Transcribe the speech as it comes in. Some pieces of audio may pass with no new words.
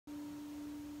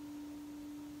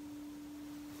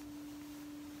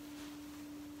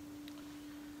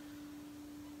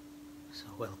So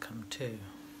welcome to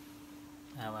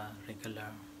our regular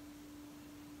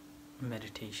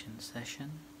meditation session,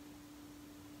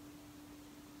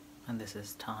 and this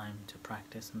is time to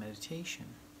practice meditation.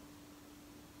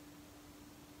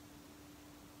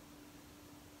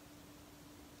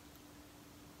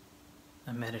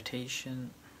 A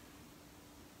meditation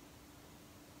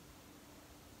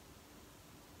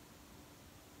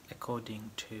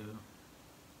according to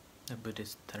the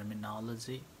Buddhist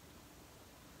terminology,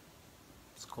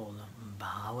 it's called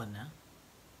bhavana,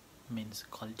 means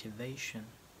cultivation,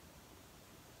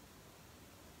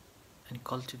 and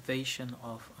cultivation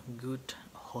of good,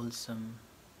 wholesome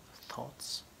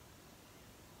thoughts,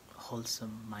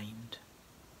 wholesome mind.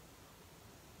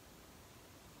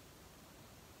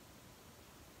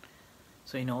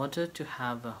 So in order to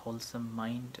have a wholesome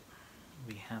mind,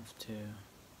 we have to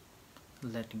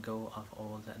let go of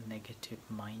all the negative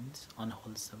minds,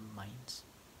 unwholesome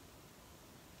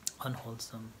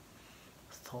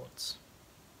thoughts.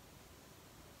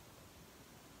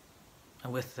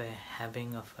 And with the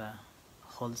having of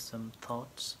wholesome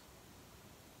thoughts,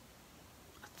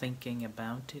 thinking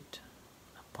about it,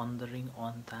 pondering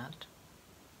on that,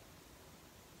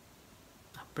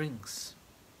 brings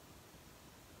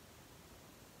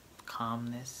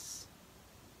calmness,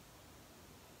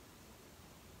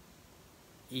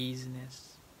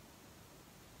 easiness,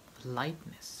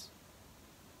 lightness.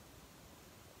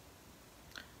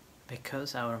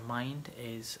 Because our mind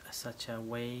is such a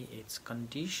way it's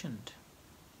conditioned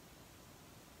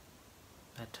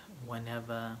that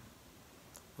whenever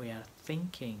we are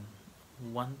thinking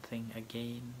one thing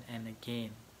again and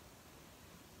again,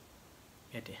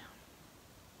 it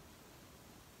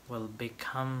will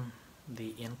become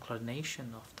the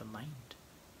inclination of the mind.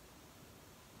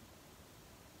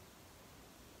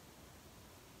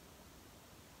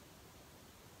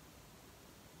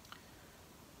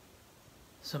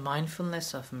 So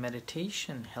mindfulness of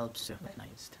meditation helps to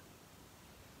recognize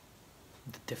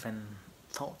the different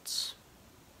thoughts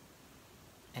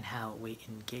and how we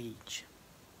engage.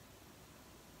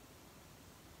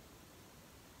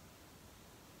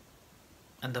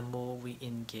 And the more we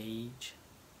engage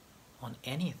on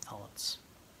any thoughts,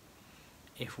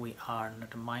 if we are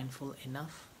not mindful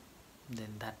enough,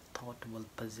 then that thought will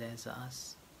possess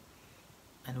us,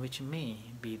 and which may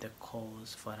be the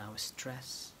cause for our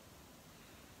stress,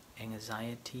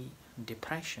 anxiety,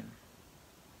 depression.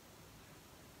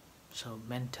 So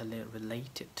mentally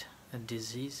related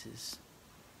diseases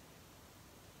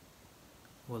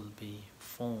will be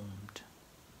formed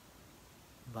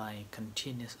by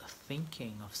continuous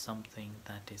thinking of something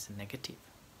that is negative.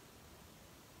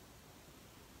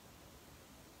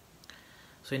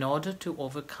 So in order to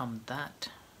overcome that,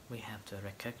 we have to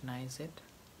recognize it.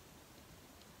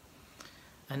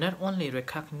 And not only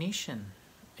recognition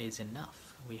is enough,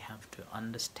 we have to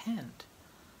understand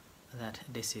that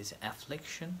this is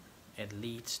affliction. It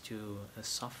leads to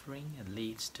suffering, it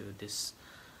leads to this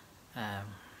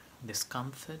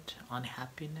discomfort,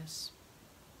 unhappiness.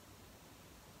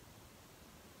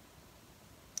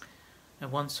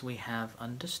 And once we have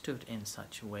understood in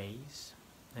such ways,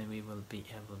 then we will be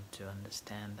able to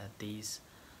understand that these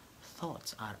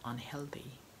thoughts are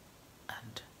unhealthy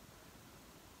and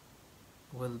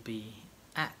will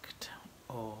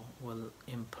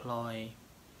employ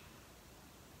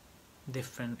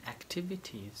different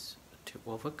activities to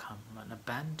overcome and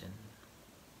abandon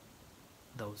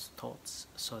those thoughts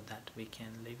so that we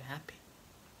can live happy.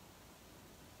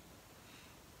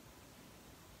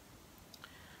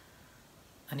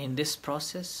 And in this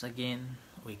process, again,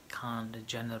 we can't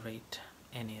generate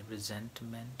any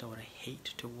resentment or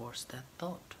hate towards that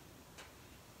thought.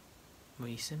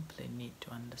 We simply need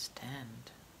to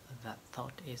understand that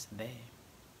thought is there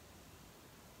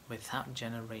without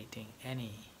generating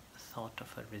any thought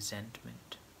of a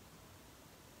resentment.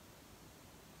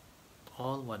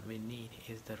 All what we need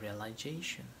is the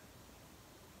realization.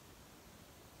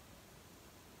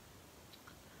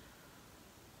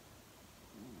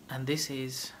 And this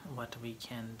is what we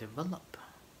can develop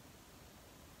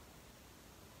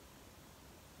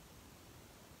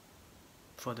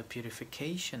for the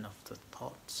purification of the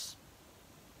thoughts,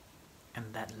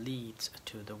 and that leads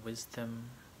to the wisdom,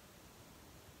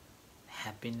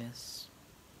 happiness,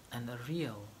 and a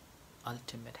real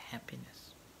ultimate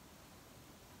happiness.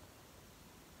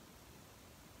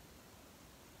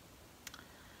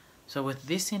 So with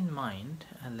this in mind,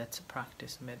 let's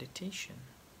practice meditation.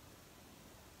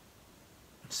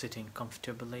 Sitting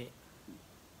comfortably,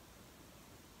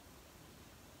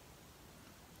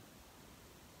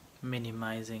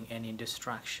 minimizing any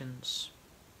distractions,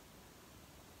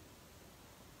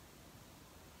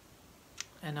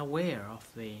 and aware of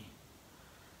the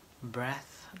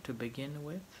breath to begin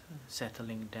with,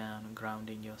 settling down,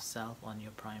 grounding yourself on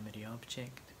your primary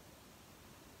object.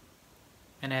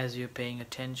 And as you're paying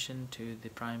attention to the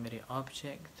primary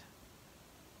object,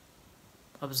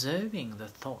 observing the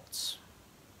thoughts,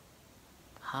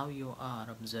 how you are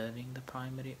observing the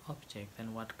primary object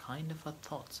and what kind of a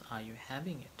thoughts are you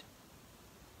having it.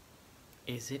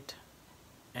 Is it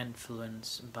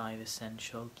influenced by the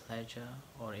sensual pleasure,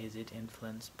 or is it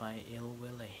influenced by ill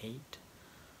will or hate?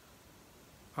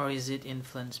 Or is it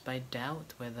influenced by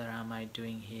doubt, whether am I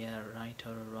doing here right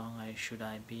or wrong, should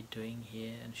I be doing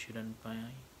here and shouldn't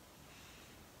I?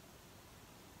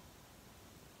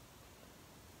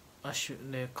 Or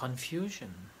the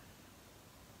confusion.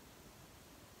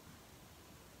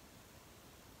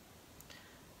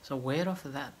 So aware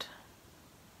of that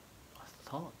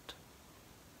thought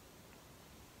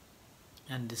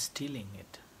and distilling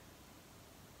it.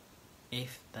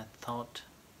 If that thought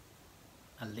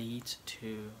leads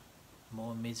to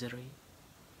more misery,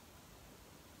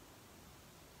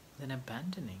 then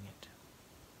abandoning it,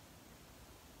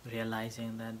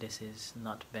 realizing that this is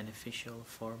not beneficial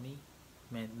for me,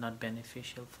 not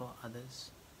beneficial for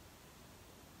others.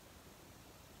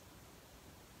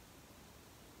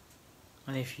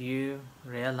 And if you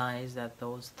realize that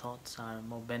those thoughts are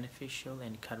more beneficial,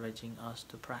 encouraging us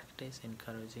to practice,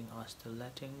 encouraging us to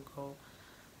letting go,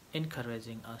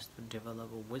 encouraging us to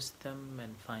develop a wisdom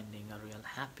and finding a real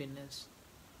happiness,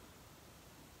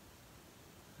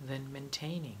 then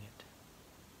maintaining it.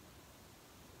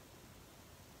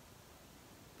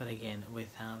 But again,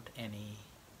 without any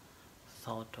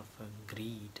thought of a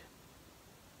greed,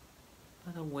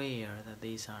 but aware that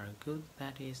these are good,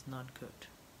 that is not good.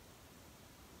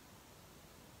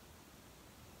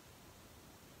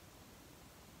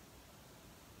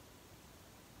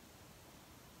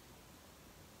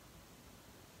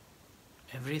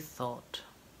 Every thought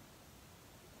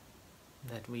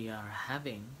that we are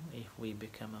having, if we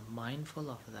become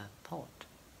mindful of that thought,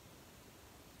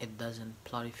 it doesn't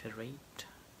proliferate,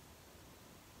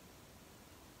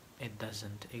 it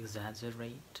doesn't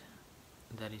exaggerate,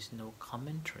 there is no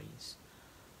commentaries.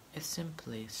 It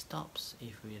simply stops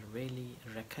if we really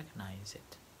recognize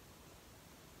it.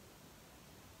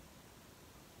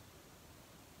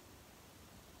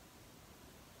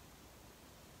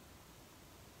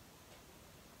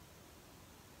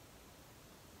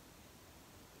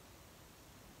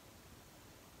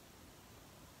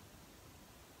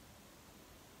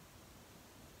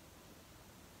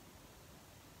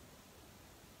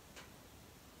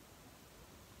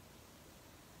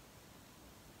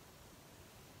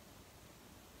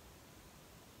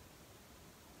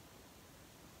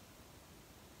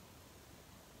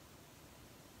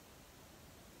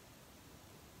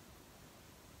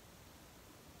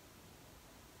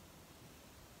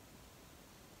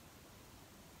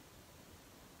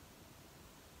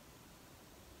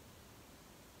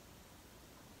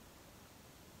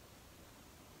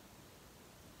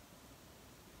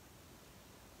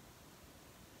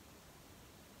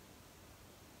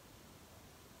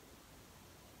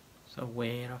 So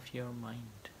aware of your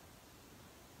mind,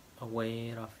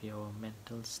 aware of your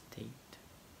mental state,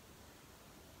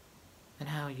 and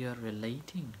how you're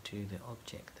relating to the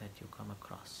object that you come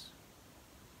across.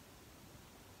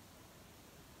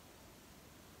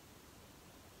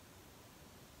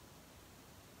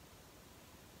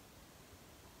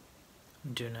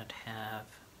 Do not have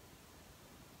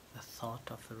the thought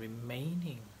of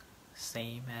remaining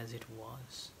same as it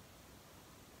was.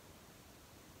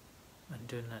 And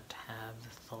do not have the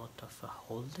thought of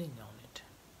holding on it.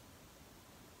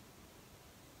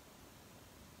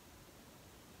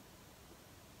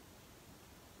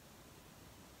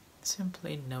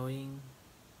 Simply knowing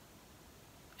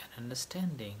and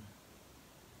understanding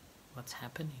what's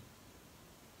happening.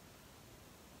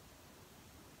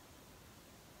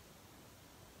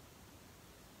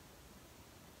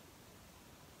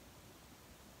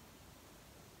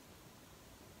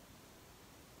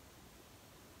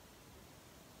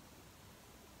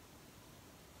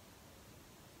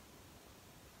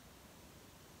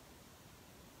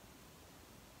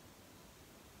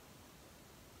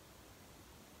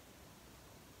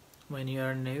 When you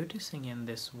are noticing in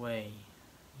this way,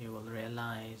 you will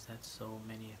realize that so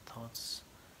many thoughts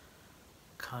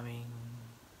coming,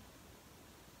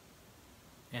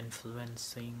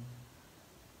 influencing,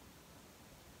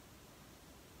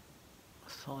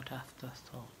 thought after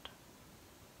thought.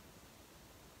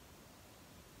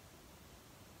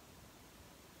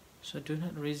 So do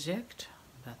not reject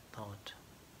that thought.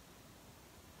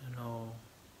 No,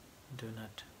 do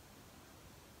not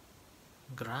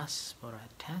grasp or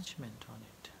attachment on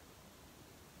it.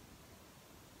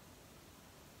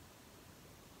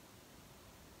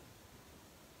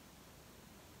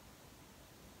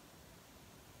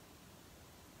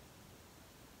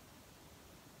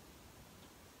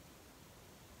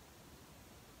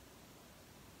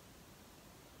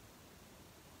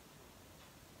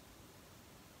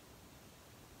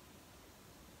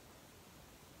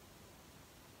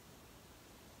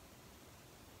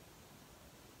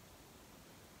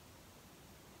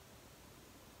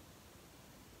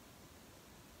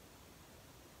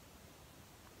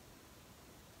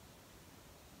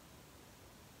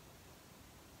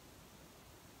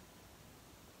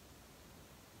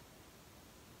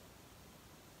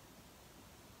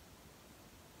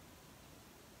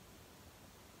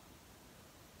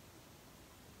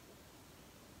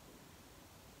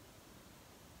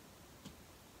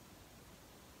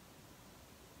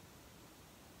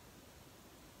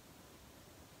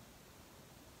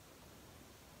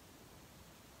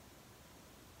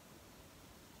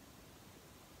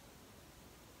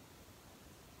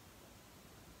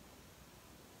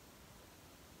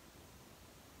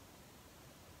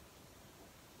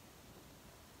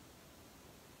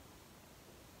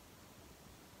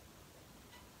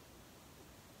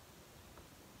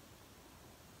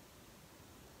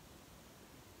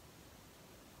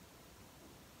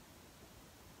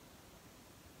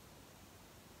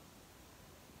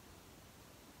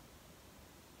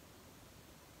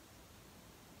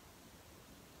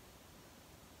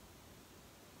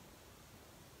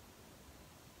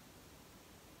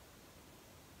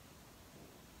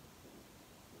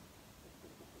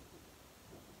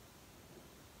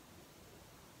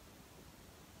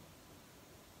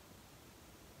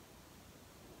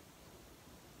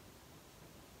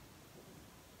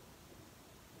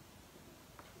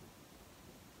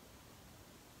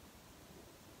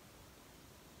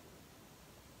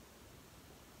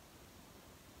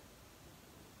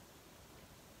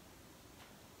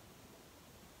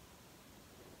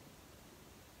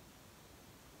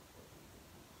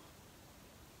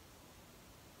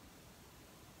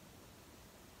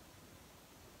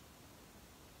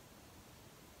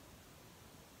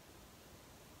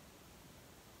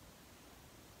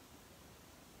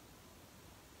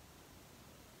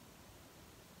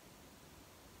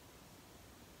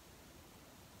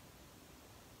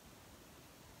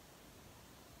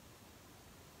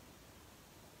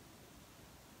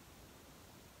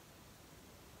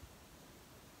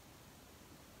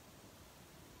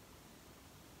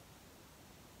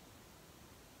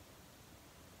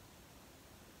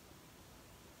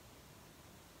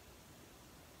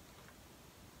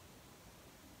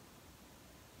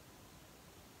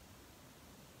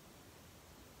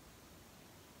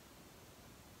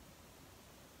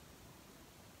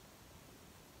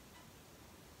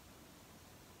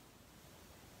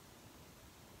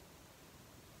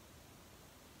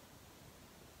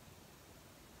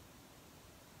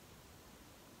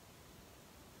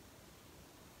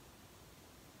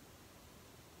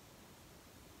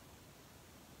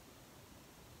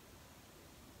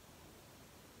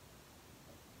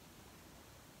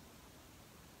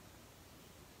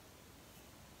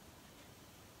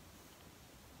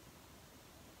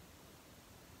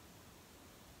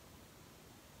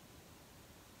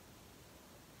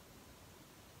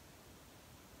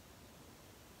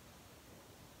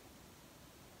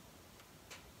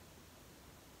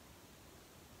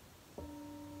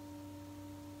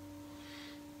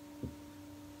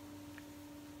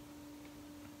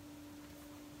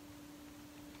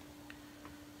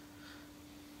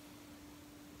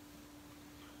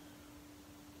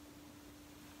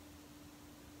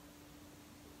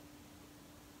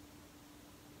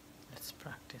 Let's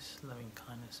practice loving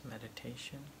kindness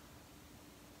meditation,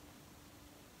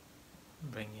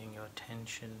 bringing your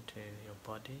attention to your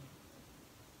body,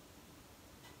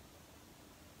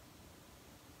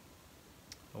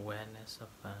 awareness of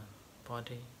the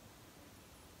body,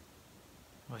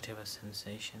 whatever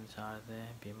sensations are there,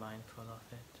 be mindful of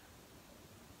it.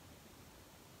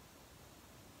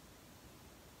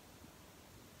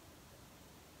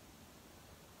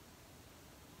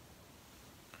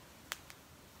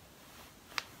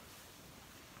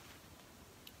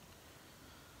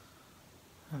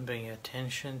 And bring your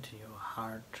attention to your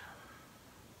heart,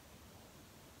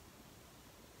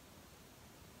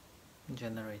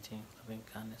 generating loving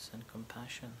kindness and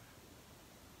compassion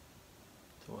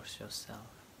towards yourself.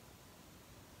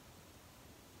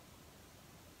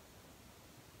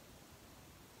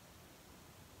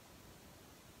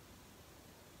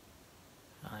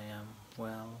 I am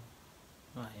well,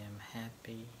 I am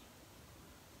happy,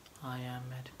 I am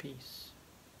at peace.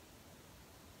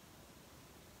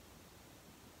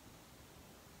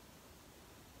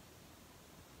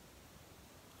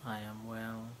 I am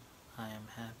well, I am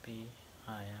happy,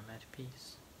 I am at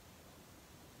peace.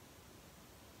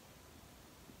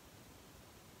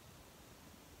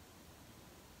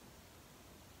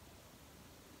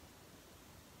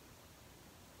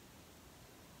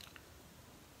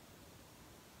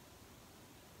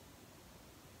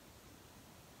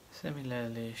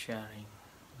 Similarly, sharing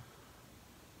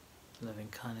loving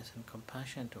kindness and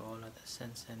compassion to all other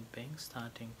sentient beings,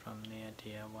 starting from near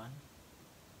dear one,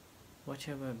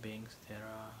 whichever beings there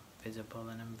are, visible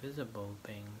and invisible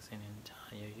beings in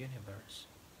entire universe.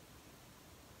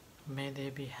 May they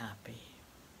be happy.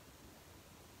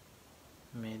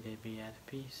 May they be at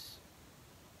peace.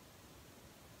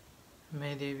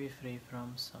 May they be free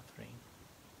from suffering.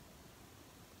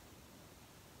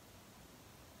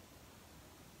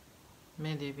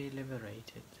 May they be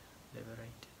liberated.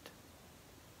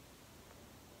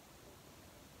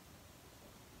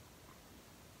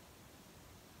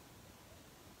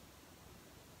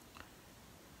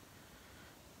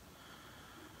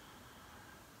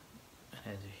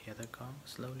 And as you hear the gong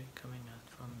slowly coming out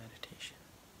from meditation,